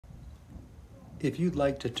if you'd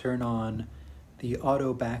like to turn on the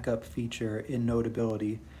auto backup feature in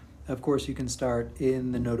Notability, of course you can start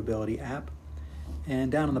in the Notability app,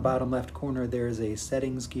 and down in the bottom left corner there's a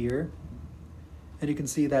settings gear, and you can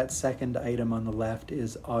see that second item on the left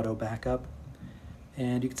is auto backup,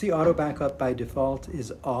 and you can see auto backup by default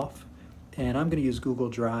is off, and I'm going to use Google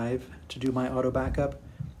Drive to do my auto backup.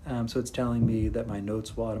 So it's telling me that my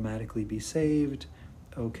notes will automatically be saved.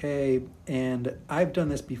 Okay, and I've done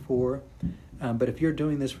this before, but if you're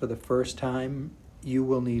doing this for the first time, you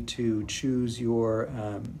will need to choose your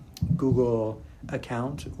Google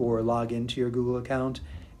account or log into your Google account,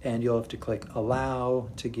 and you'll have to click Allow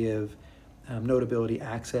to give Notability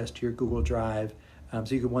access to your Google Drive.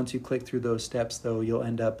 So you can, once you click through those steps, though, you'll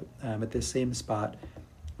end up at this same spot.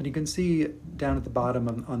 And you can see down at the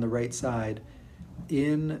bottom on the right side,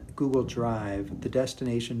 in Google Drive, the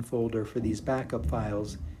destination folder for these backup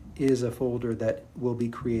files is a folder that will be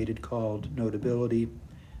created called Notability.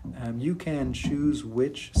 You can choose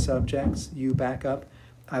which subjects you back up.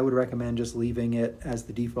 I would recommend just leaving it as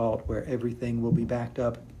the default where everything will be backed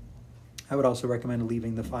up. I would also recommend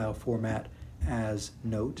leaving the file format as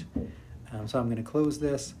note. So I'm going to close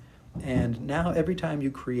this, and now every time you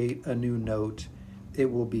create a new note, it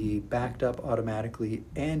will be backed up automatically,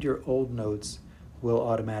 and your old notes will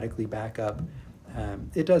automatically back up.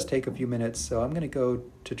 It does take a few minutes, so I'm going to go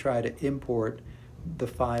to try to import the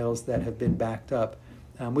files that have been backed up,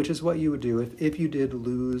 which is what you would do if you did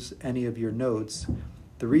lose any of your notes.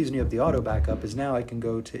 The reason you have the auto backup is now I can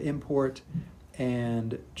go to import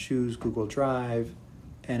and choose Google Drive,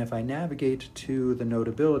 and if I navigate to the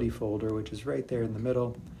Notability folder, which is right there in the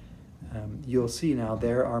middle, you'll see now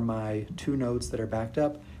there are my two notes that are backed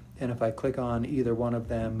up, and if I click on either one of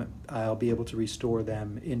them, I'll be able to restore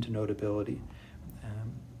them into Notability.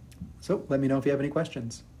 So let me know if you have any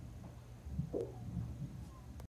questions.